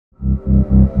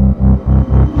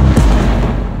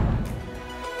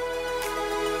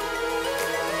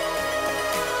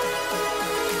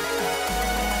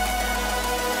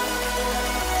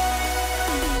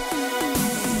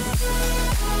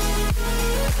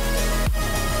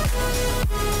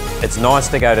It's nice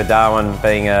to go to Darwin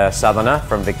being a southerner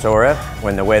from Victoria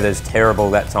when the weather's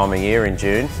terrible that time of year in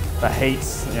June. The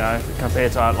heat's,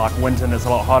 compared to like Winton, it's a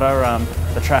lot hotter.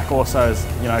 The track also is,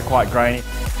 quite grainy.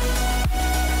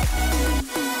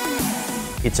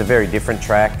 It's a very different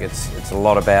track. It's a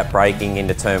lot about braking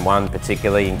into turn one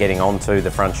particularly and getting onto the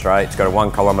front straight. It's got a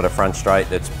 1 kilometre front straight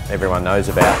that everyone knows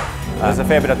about. There's a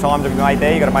fair bit of time to be made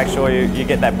there. You've got to make sure you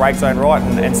get that brake zone right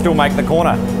and still make the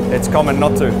corner. It's common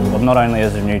not to. Well, not only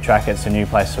is it a new track, it's a new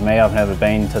place for me. I've never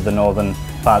been to the northern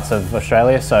parts of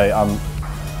Australia, so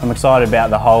I'm excited about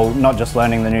the whole, not just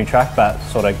learning the new track, but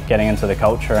sort of getting into the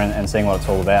culture and seeing what it's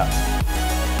all about.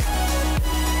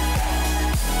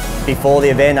 Before the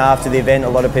event, after the event, a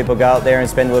lot of people go out there and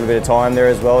spend a little bit of time there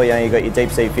as well. You've got your deep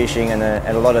sea fishing and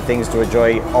a lot of things to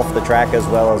enjoy off the track as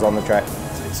well as on the track.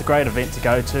 It's a great event to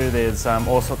go to. There's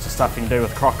all sorts of stuff you can do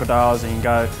with crocodiles, and you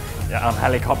can go on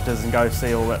helicopters and go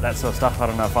see all that sort of stuff. I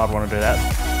don't know if I'd want to do that.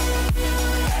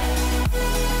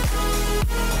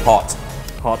 Hot.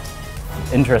 Hot.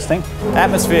 Interesting.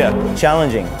 Atmosphere.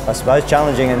 Challenging. I suppose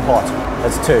challenging and hot.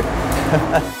 That's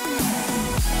two.